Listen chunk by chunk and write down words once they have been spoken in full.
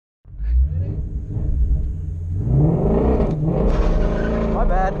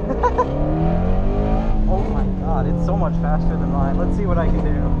Let's see what I can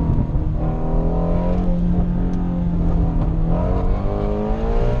do.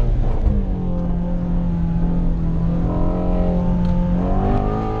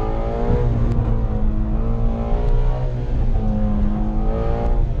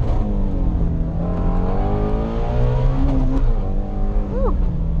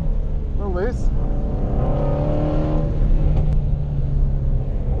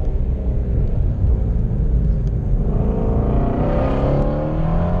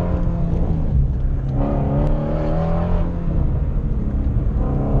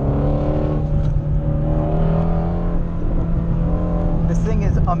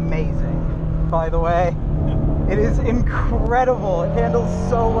 Amazing, by the way. It is incredible. It handles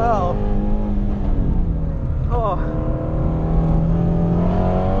so well. Oh.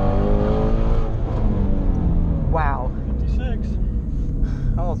 Wow. 56.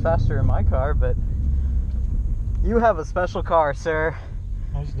 Almost faster in my car, but you have a special car, sir.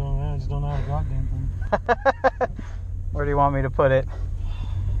 I just don't know how to goddamn thing. Where do you want me to put it?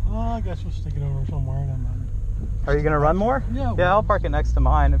 I guess we'll stick it over somewhere. Are you going to run more? Yeah. Yeah, I'll park it next to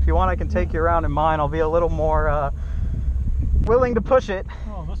mine. If you want, I can take you around in mine. I'll be a little more willing to push it.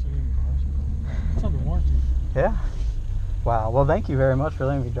 Oh, this is even close. It's under warranty. Yeah. Wow. Well, thank you very much for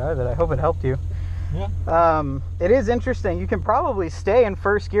letting me drive it. I hope it helped you. Yeah. It is interesting. You can probably stay in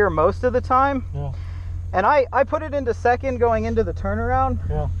first gear most of the time. Yeah. And I put it into second going into the turnaround.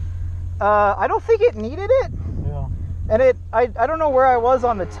 Yeah. I don't think it needed it. Yeah. And I don't know where I was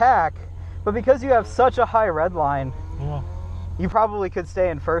on the tack. But because you have such a high red line, yeah, you probably could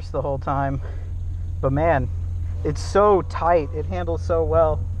stay in first the whole time. But man, it's so tight. It handles so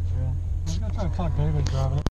well. Yeah. I'm going to try to talk David driving it.